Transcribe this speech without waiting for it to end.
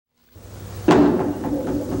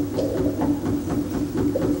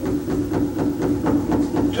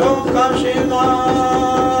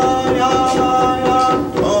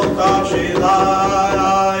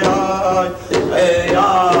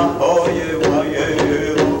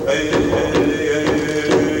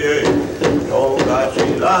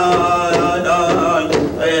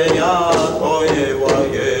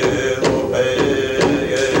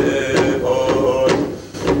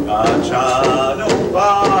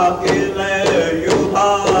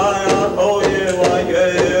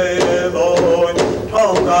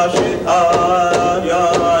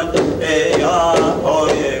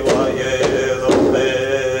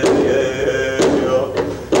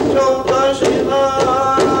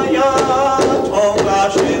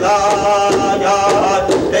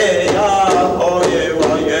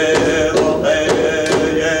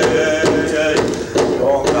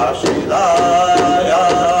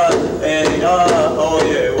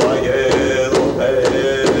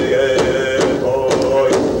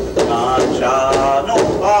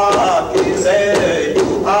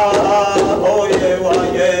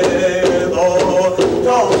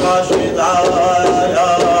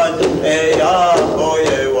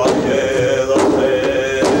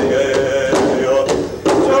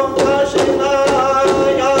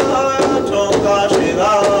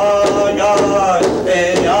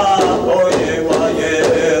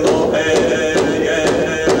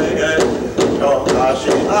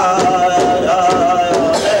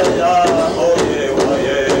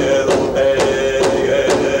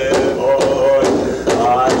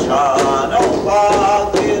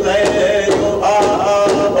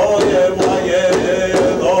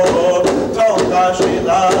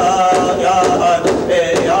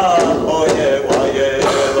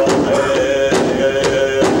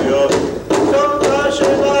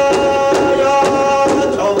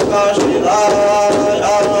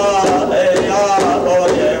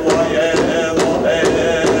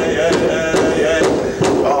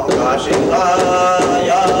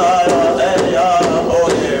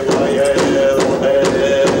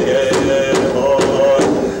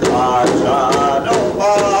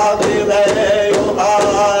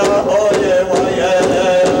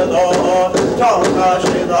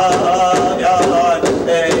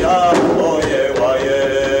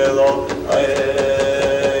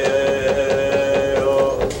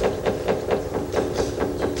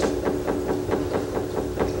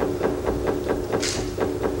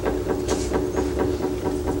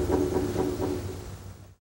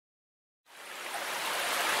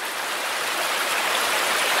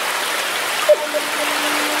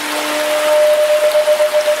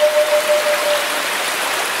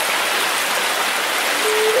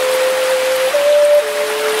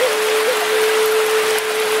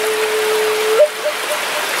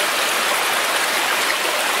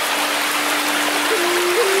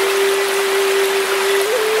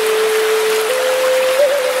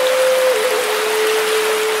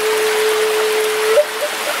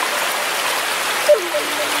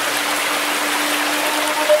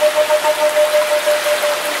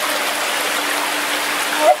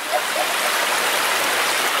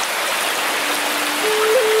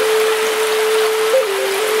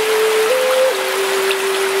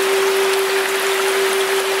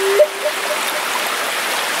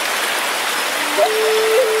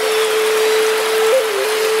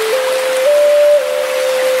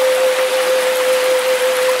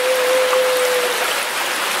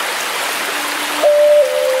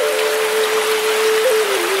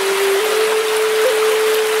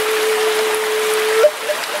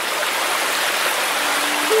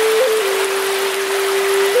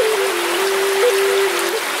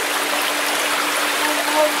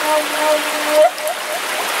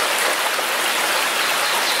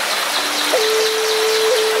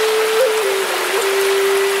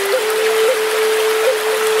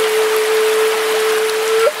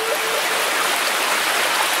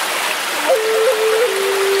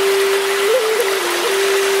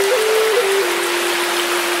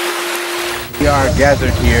We are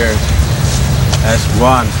gathered here as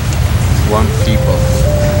one people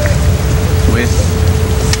with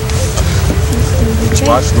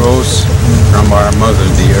what rose from our mother,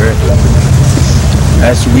 the earth,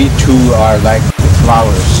 as we too are like the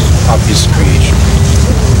flowers of his creation.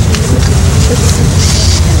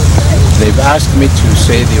 They've asked me to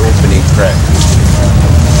say the opening prayer,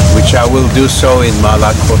 which I will do so in my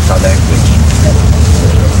Lakota language.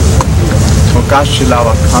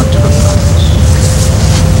 Togashilawa Kantakas,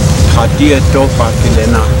 Kadia Dopa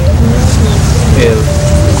Kilena, El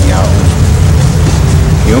Yao,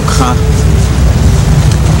 Yukha,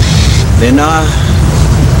 Lena,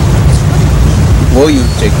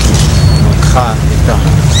 Woyuteki, Ka Ita,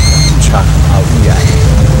 Cha Auya.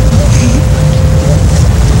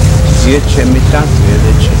 Yeche mitan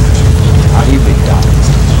veleche. Ahibita.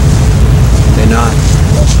 Denan.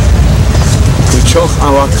 Kuchoch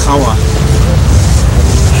awakawa.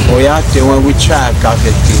 Oyate when we chat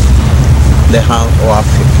gageti. Lehan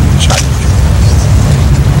oapeki chat.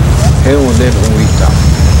 He uler uita.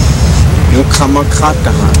 Yung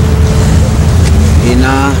kamakatahan.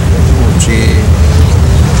 Ina uchi.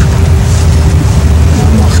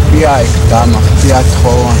 Machpia ikta, machpia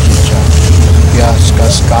tchoan chicha. Machpia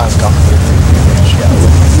skaska kakhe.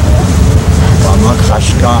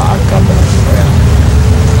 Wamakashka akaba.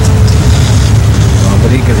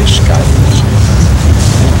 Wabrigeliska.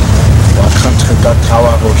 Wakantrika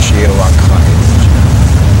tawa roshi wakha.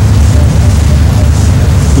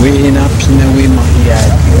 We in up in the Wimahia.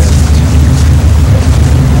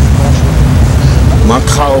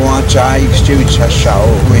 Macau Jai exchange a show.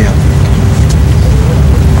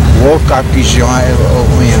 Walk up is your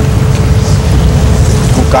win.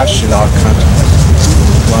 Hukashila country.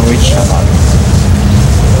 One which shall I?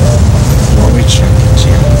 One which I can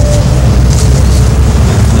tell.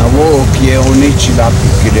 Now walk ye only chilapi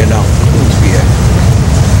kilena.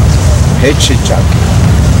 Hechichaki.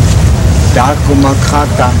 Daku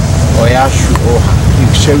makata oyashu oha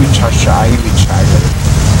iksewi chasha iwi chaya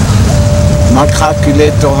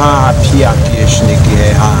makakile toha apia kieshniki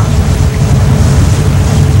ha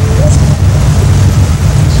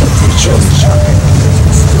icholi chaya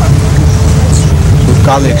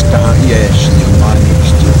ukalik taha yeshni mani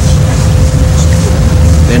ksti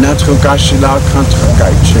denatro gashila kantra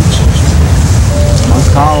gaichich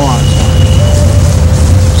makawan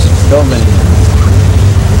domeni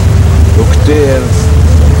Dokter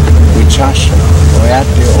Wichasha,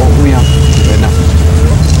 Oyate Ohuya, Vena.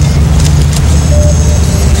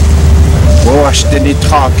 Woashteni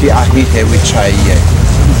Taki Ahite Wichaye.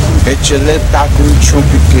 Echele Taku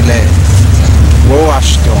Chumpikile.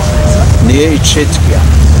 Woashto, Nie Chetkia,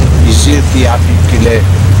 Izirki Apikile,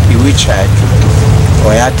 Iwichaki,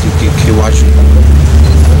 Oyati Kiwaju.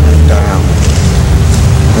 Down.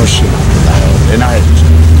 Mushi, and I.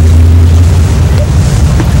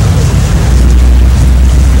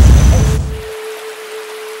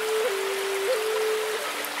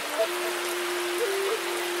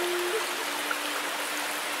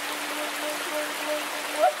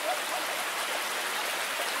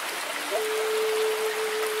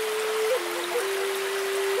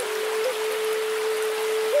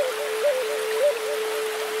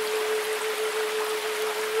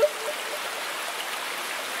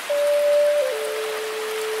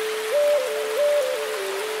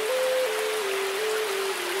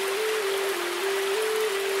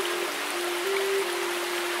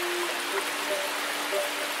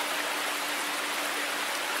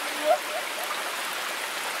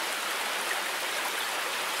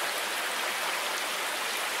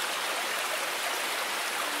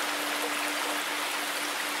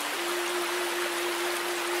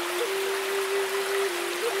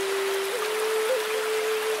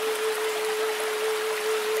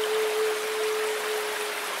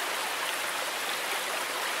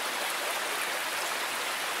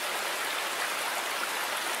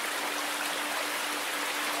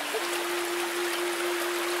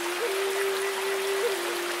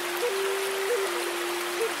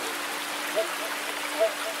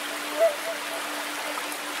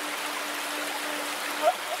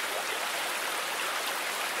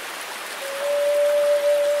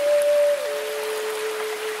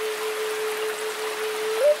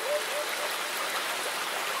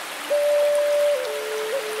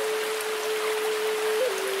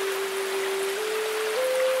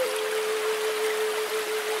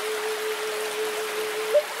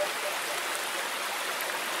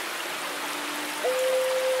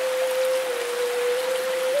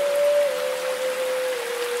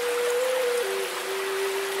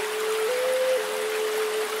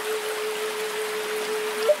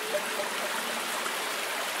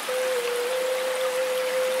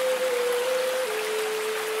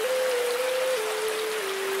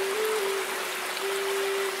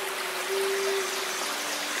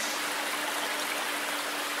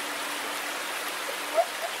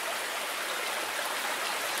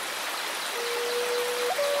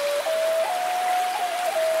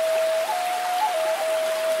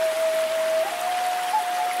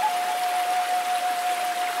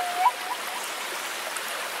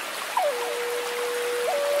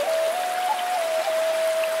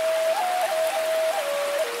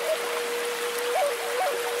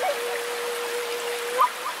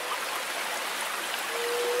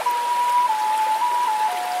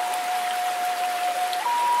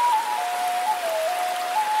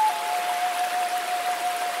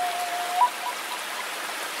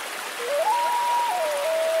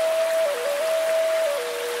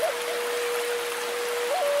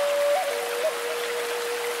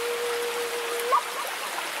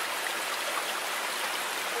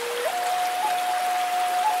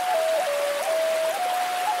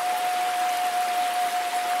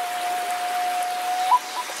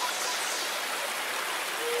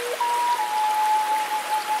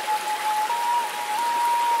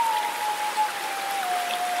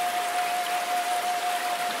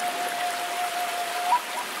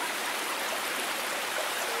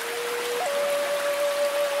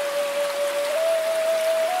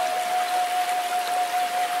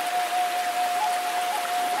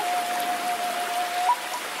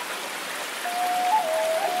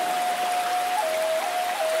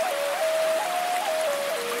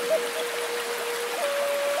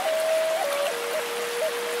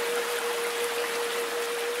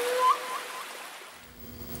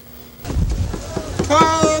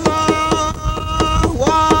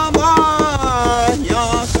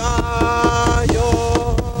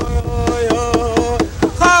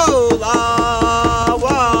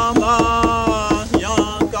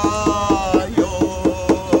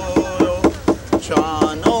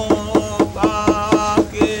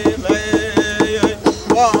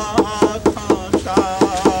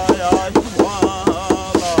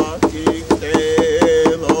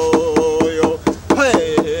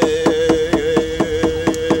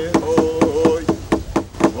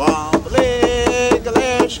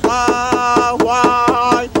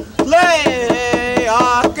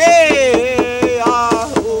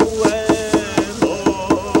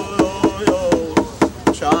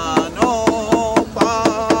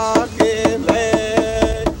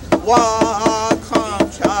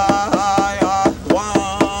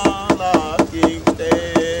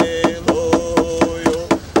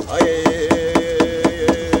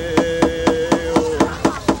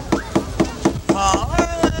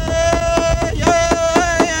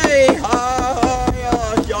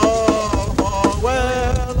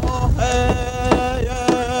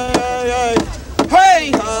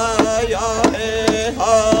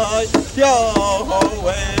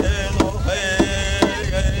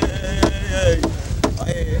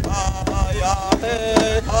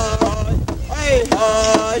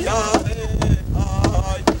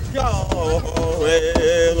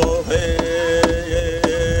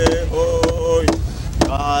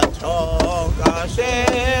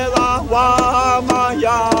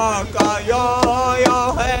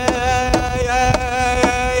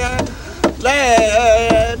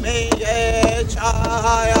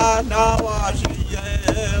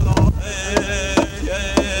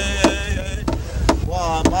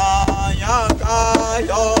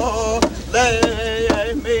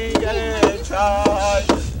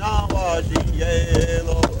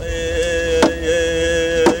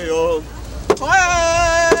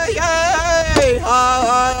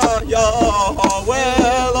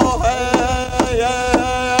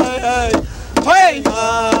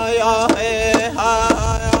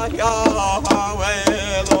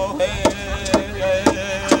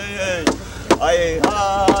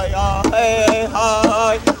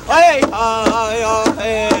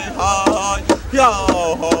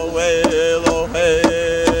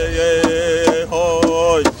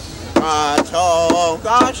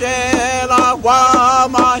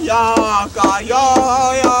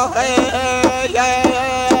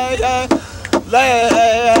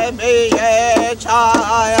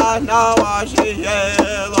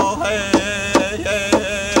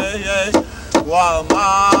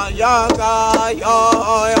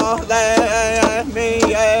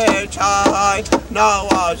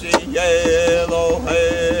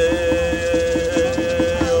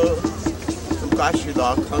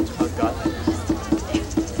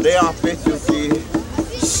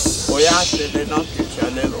 Oyate le nanke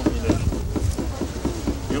chalelo mine.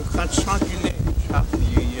 You can tranquille chafi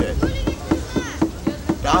ye.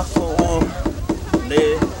 Dafo le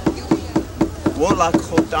Oglala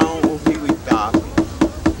Lakota o hiwita.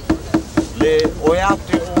 Le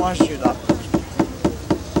oyate o ashida.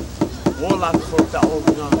 Oglala Lakota o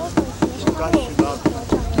na. Kashida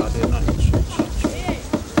tadena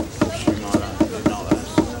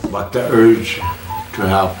But the urge to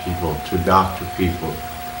help people, to doctor people,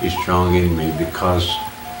 is strong in me because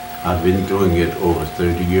I've been doing it over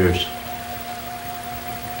 30 years.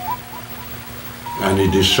 And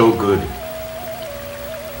it is so good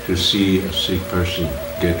to see a sick person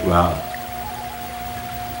get well.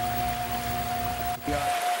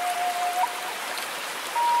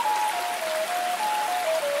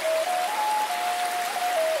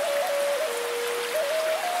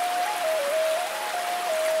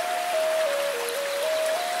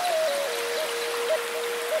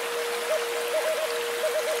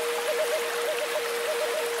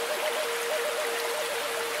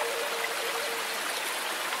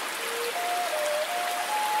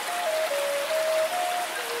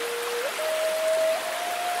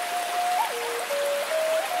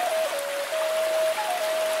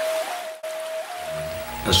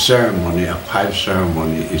 A ceremony, a pipe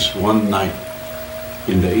ceremony, is one night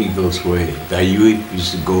in the Eagle's Way. The youth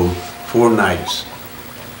used to go 4 nights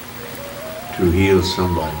to heal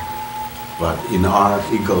somebody. But in our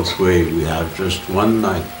Eagle's Way, we have just 1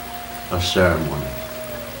 night of ceremony.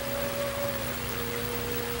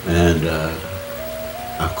 And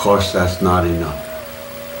of course, that's not enough.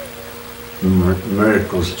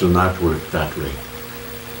 Miracles do not work that way.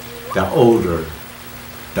 The older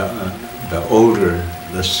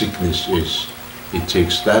the sickness is, it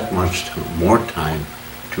takes that much more time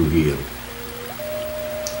to heal.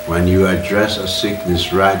 When you address a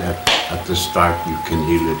sickness right at the start, you can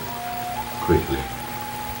heal it quickly.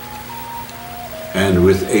 And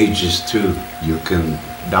with ages too, you can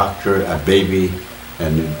doctor a baby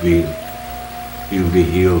and he'll be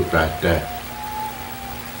healed right there.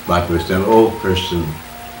 But with an old person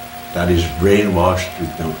that is brainwashed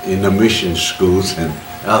with them in the mission schools and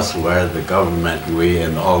elsewhere, the government way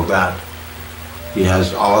and all that, he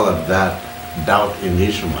has all of that doubt in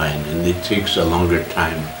his mind, and it takes a longer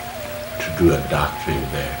time to do a doctoring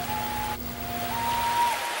there.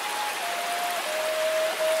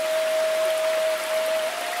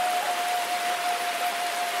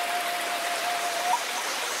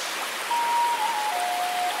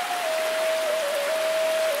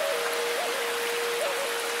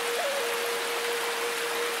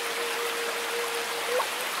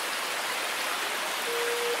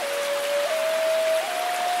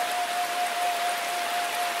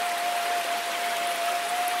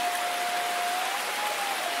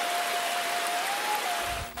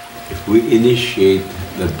 We initiate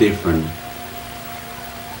the different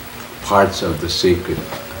parts of the sacred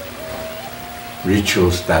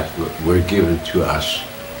rituals that were given to us.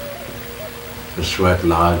 The sweat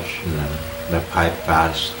lodge, the pipe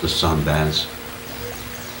fast, the Sundance,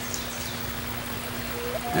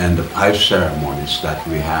 and the pipe ceremonies that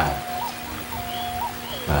we have.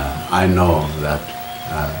 I know that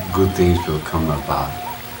good things will come about.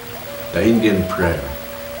 The Indian prayer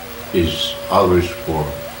is always for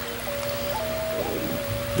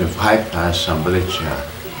the pipe fast Sambalicha.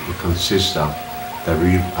 It consists of the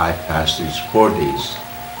real pipe fast is 4 days.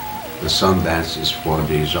 The Sundance is 4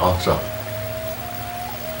 days also.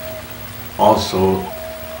 Also,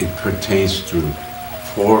 it pertains to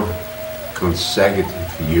 4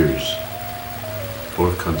 consecutive years,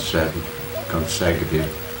 4 consecutive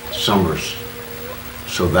summers.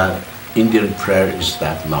 So that Indian prayer is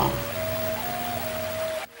that long.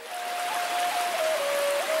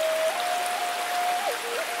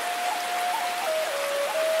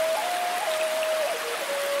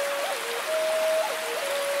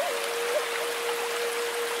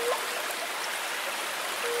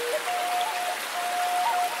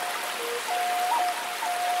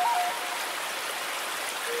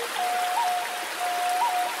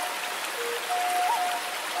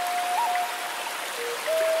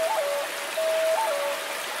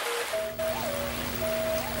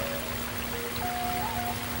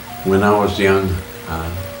 When I was young,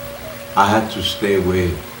 I had to stay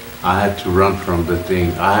away. I had to run from the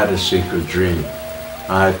thing. I had a secret dream.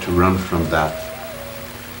 I had to run from that.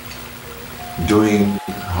 Doing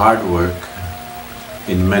hard work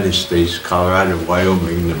in many states, Colorado,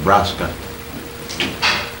 Wyoming, Nebraska,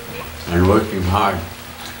 and working hard.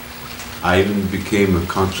 I even became a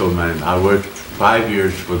councilman. I worked 5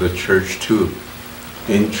 years for the church too,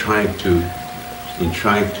 in trying to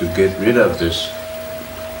get rid of this.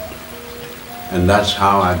 And that's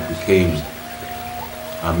how I became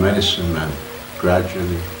a medicine man,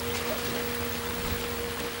 gradually.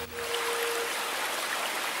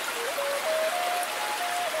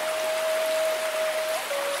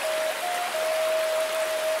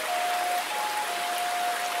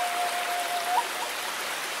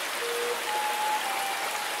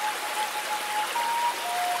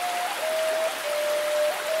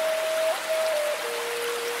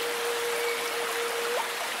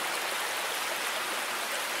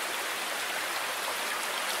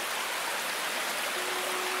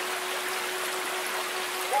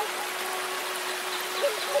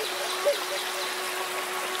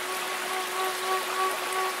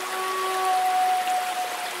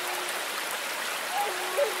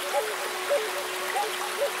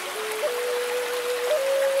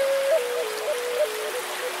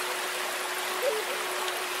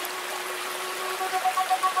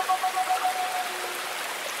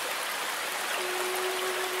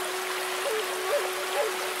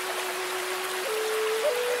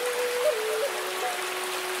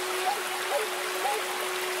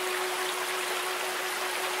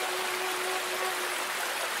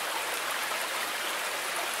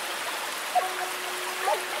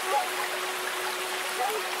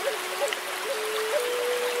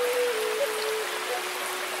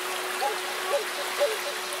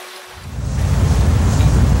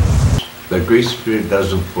 The Great Spirit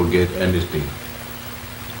doesn't forget anything.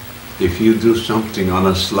 If you do something on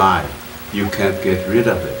a sly, you can't get rid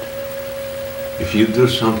of it. If you do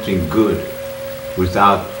something good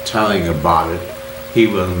without telling about it, he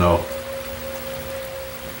will know.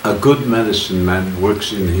 A good medicine man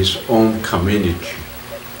works in his own community,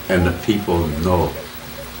 and the people know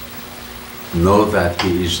that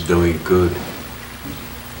he is doing good.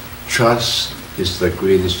 Trust is the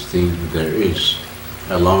greatest thing there is,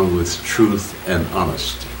 along with truth and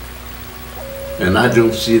honesty. And I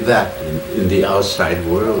don't see that in the outside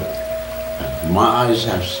world. My eyes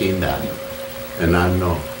have seen that, and I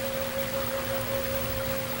know.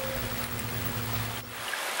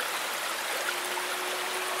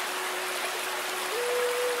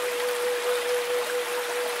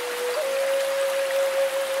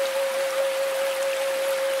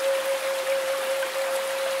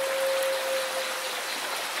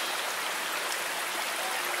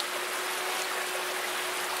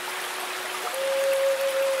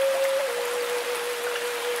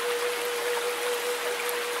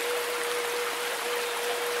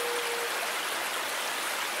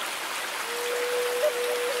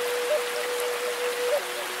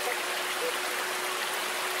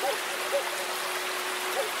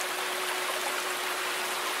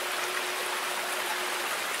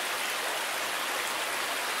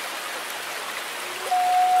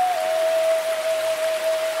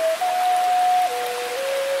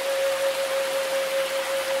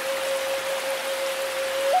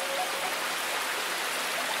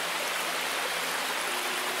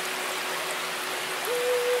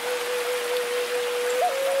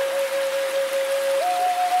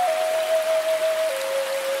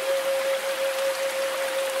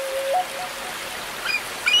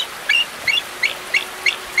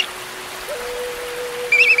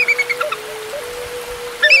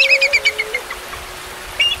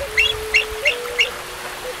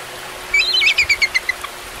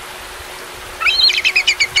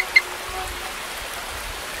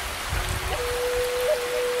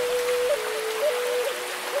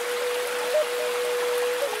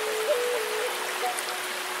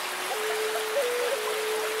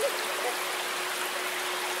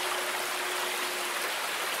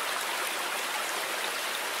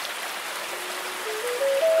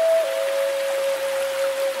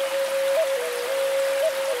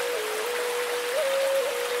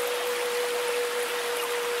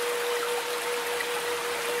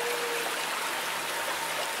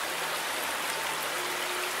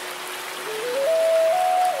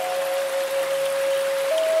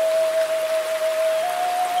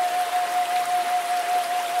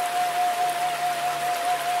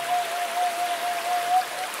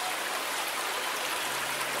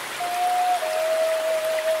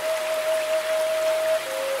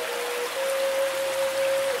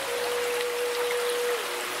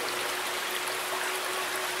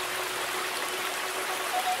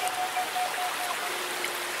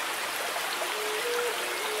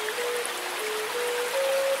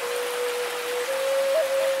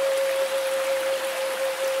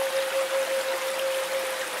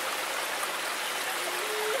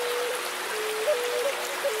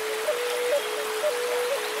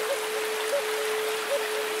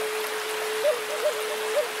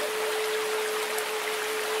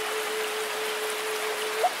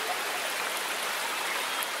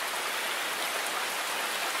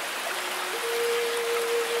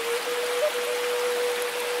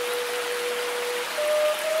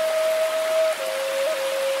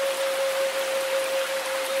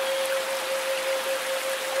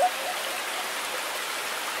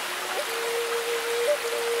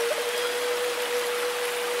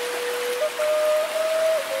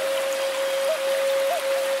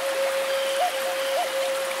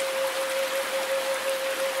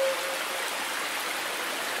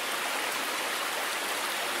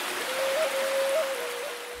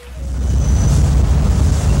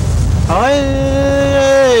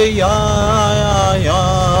 Hey, ya, ya,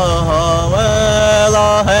 well,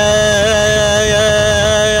 hey,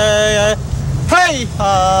 hey,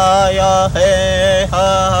 hi, ya, hey,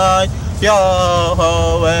 hi, ya,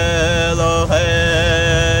 well, hey,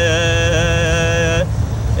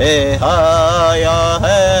 hey, hi, ya,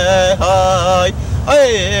 hey, hi,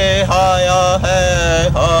 hey, hi, ya,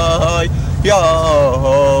 hey, hi, ya,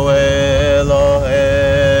 well, hey.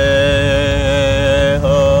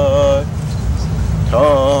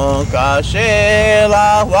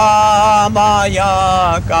 Shela wa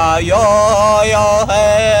maya ka yo yo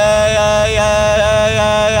hey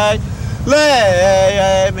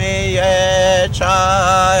le mi ye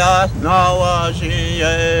cha na wa shi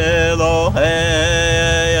ye lo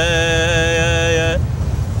hey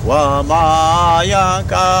wa maya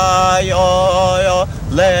ka yo yo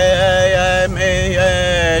le mi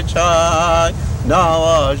ye cha na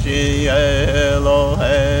wa shi ye lo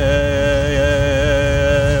hey.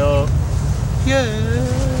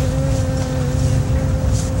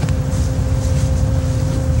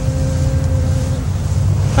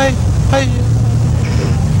 Hey, hey,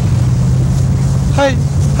 hey,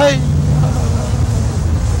 hey.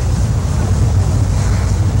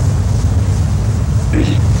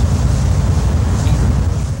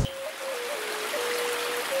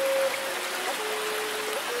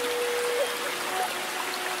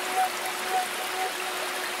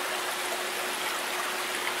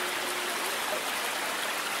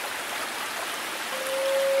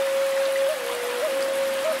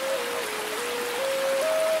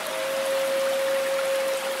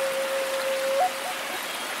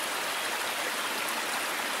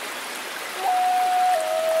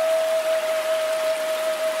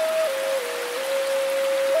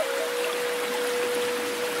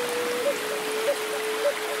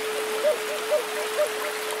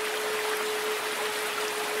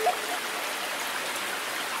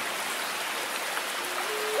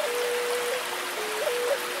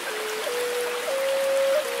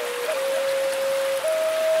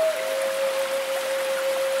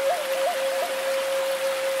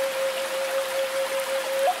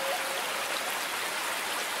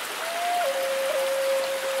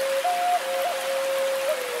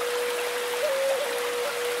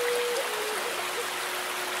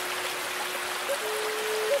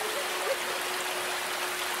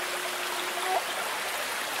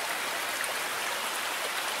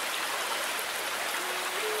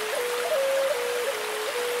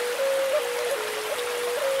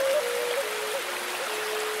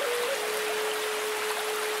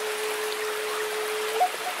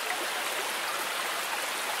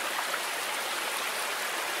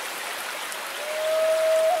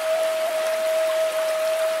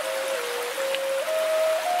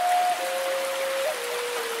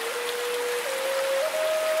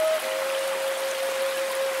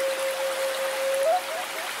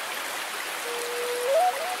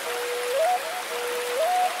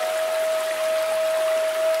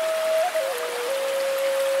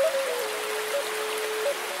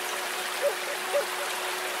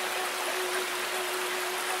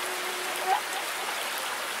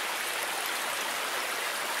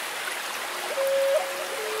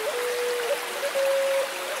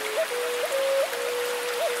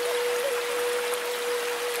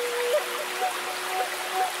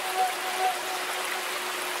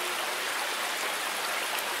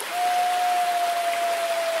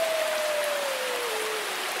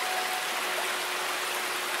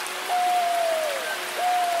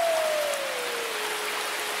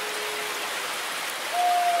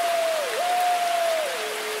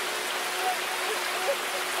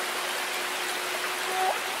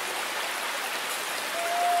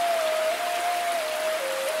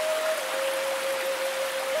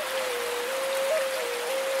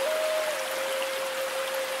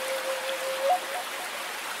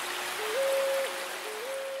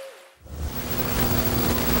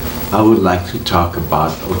 I would like to talk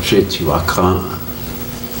about Ochetiwaka,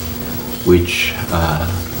 which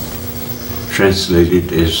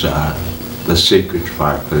translated is the sacred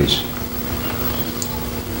fireplace.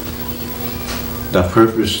 The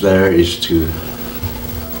purpose there is to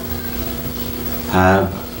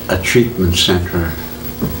have a treatment center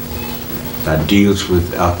that deals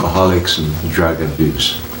with alcoholics and drug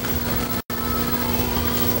abuse.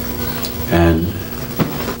 And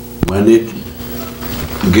when it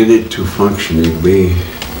get it to functioning, we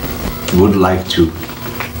would like to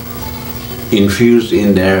infuse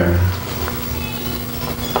in there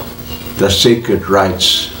the sacred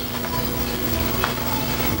rights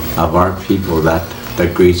of our people that the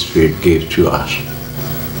Great Spirit gave to us.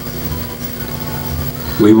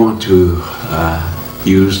 We want to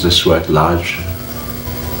use the Sweat Lodge,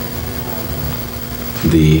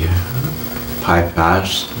 the Pipe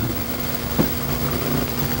Pass,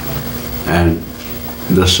 and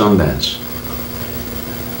the Sundance.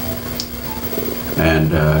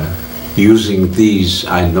 And using these,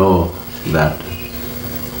 I know that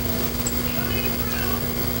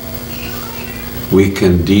we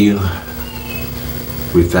can deal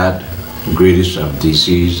with that greatest of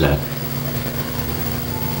disease that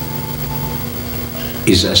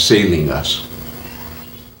is assailing us.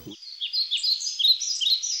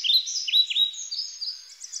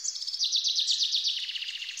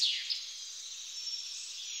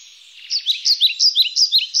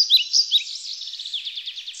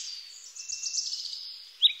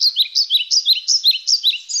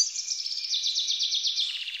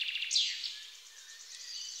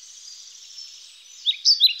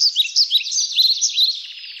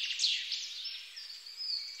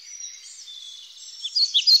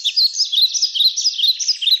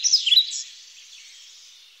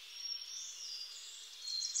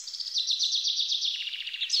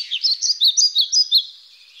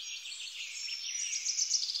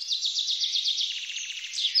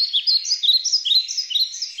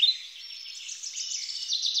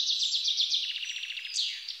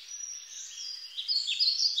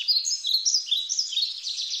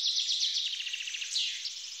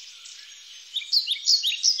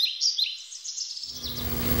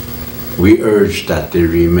 We urge that they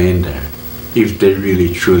remain there. If they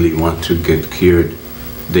really truly want to get cured,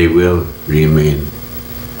 they will remain.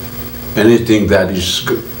 Anything that is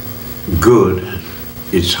good,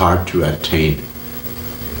 it's hard to attain.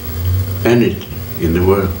 Anything in the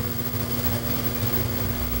world.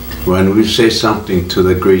 When we say something to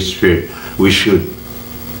the Great Spirit, we should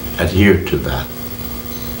adhere to that.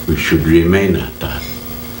 We should remain at that.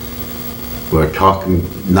 We're talking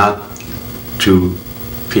not to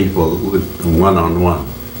people with one-on-one.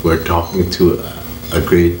 We're talking to a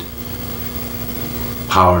great,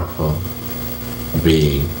 powerful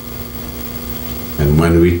being. And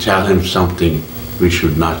when we tell him something, we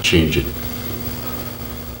should not change it.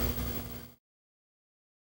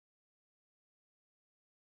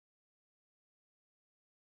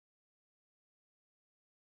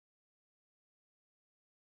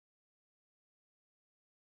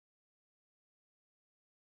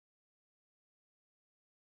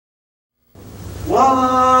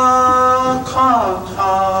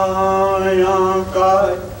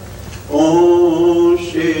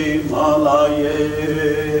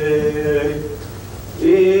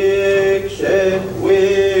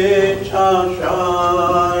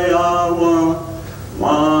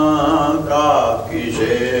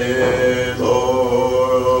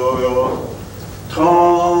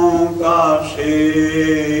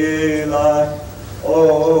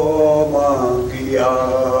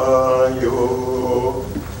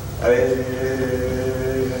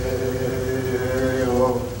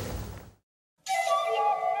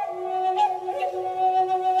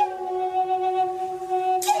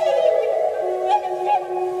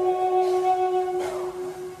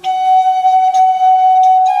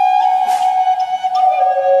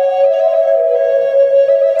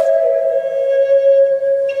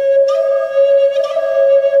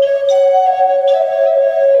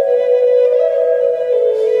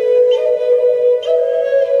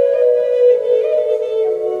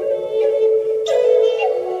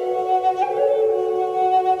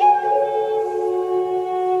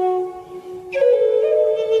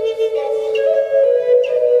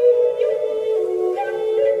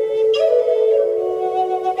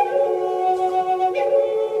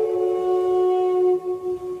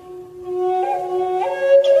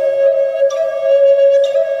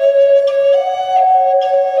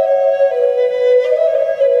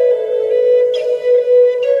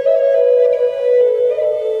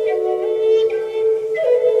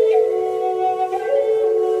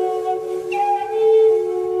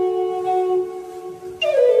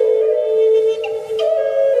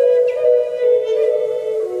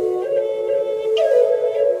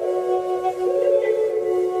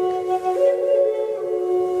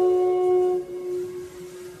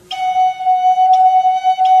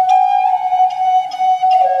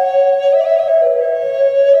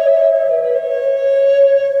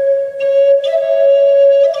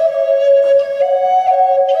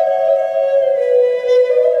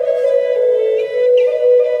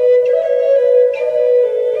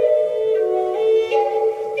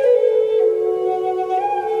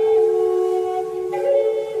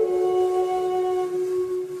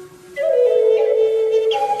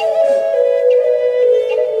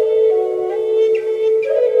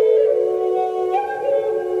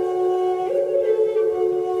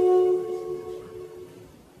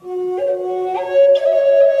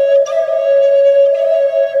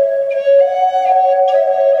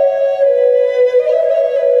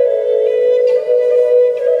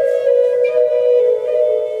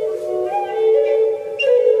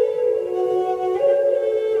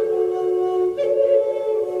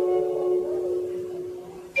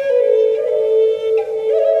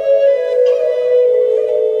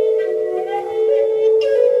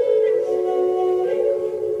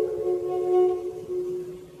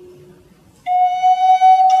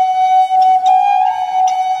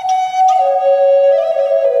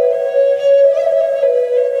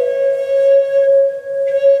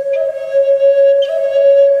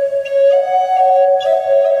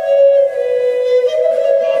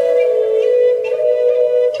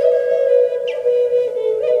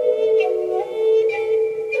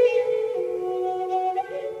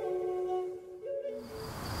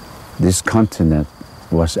 this continent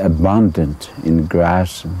was abundant in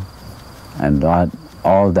grass and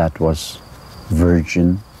all that was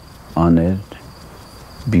virgin on it,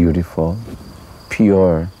 beautiful,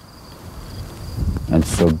 pure, and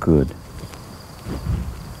so good,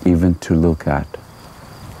 even to look at.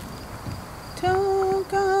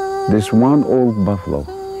 This one old buffalo,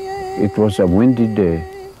 it was a windy day,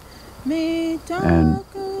 and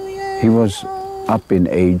he was up in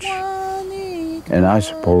age, and I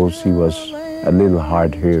suppose he was a little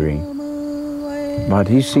hard hearing, but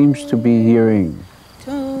he seems to be hearing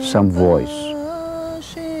some voice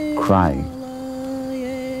crying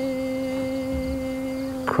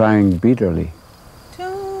bitterly.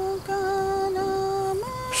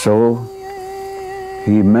 So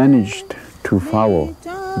he managed to follow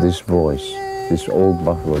this voice, this old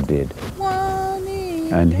buffalo did,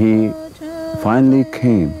 and he finally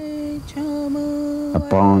came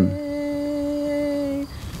upon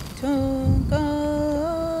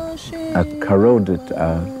a corroded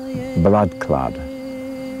blood cloud.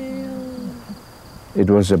 It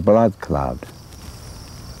was a blood cloud,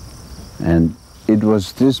 and it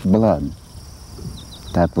was this blood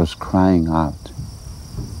that was crying out,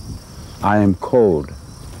 I am cold,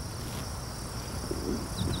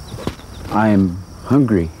 I am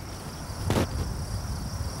hungry,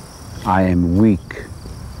 I am weak.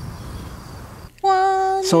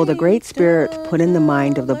 So the Great Spirit put in the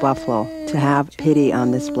mind of the buffalo to have pity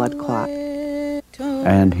on this blood clot.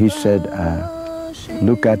 And he said,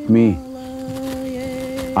 look at me.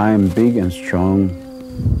 I am big and strong.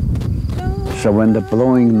 So when the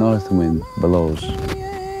blowing north wind blows,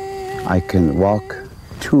 I can walk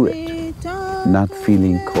to it, not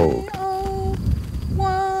feeling cold.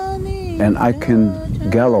 And I can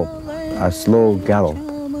gallop, a slow gallop,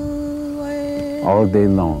 all day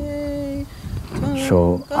long.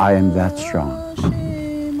 So I am that strong.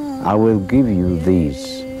 I will give you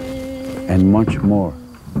these and much more.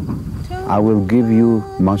 I will give you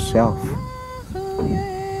myself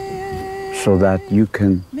so that you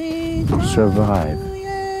can survive,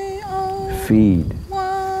 feed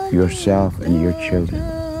yourself and your children,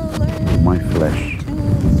 my flesh.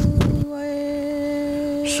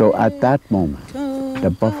 So at that moment, the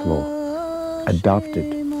buffalo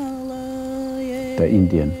adopted the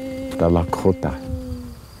Indian, the Lakota,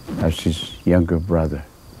 as his younger brother.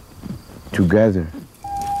 Together,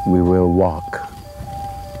 we will walk.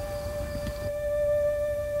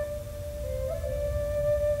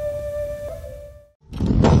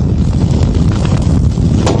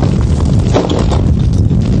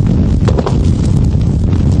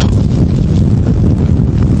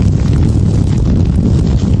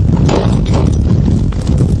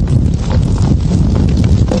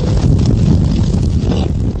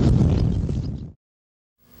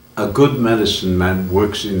 A good medicine man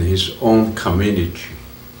works in his own community,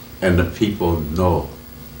 and the people know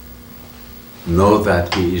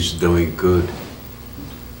that he is doing good.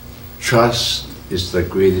 Trust is the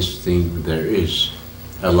greatest thing there is,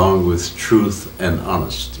 along with truth and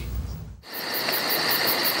honesty.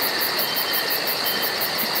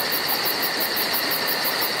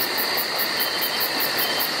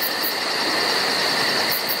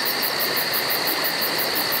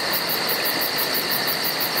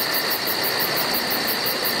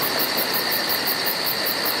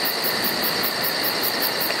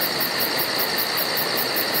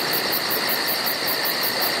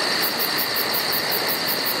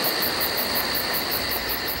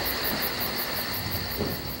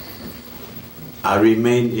 I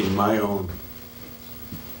remain in my own,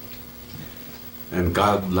 and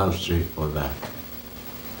God loves me for that.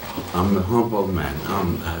 I'm a humble man,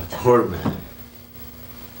 I'm a poor man.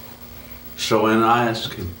 So when I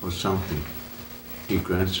ask him for something, he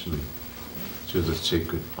grants me through the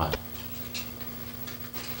sacred fire.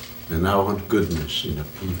 And I want goodness in the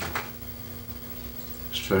people,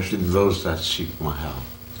 especially those that seek my help.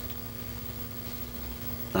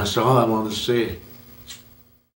 That's all I want to say.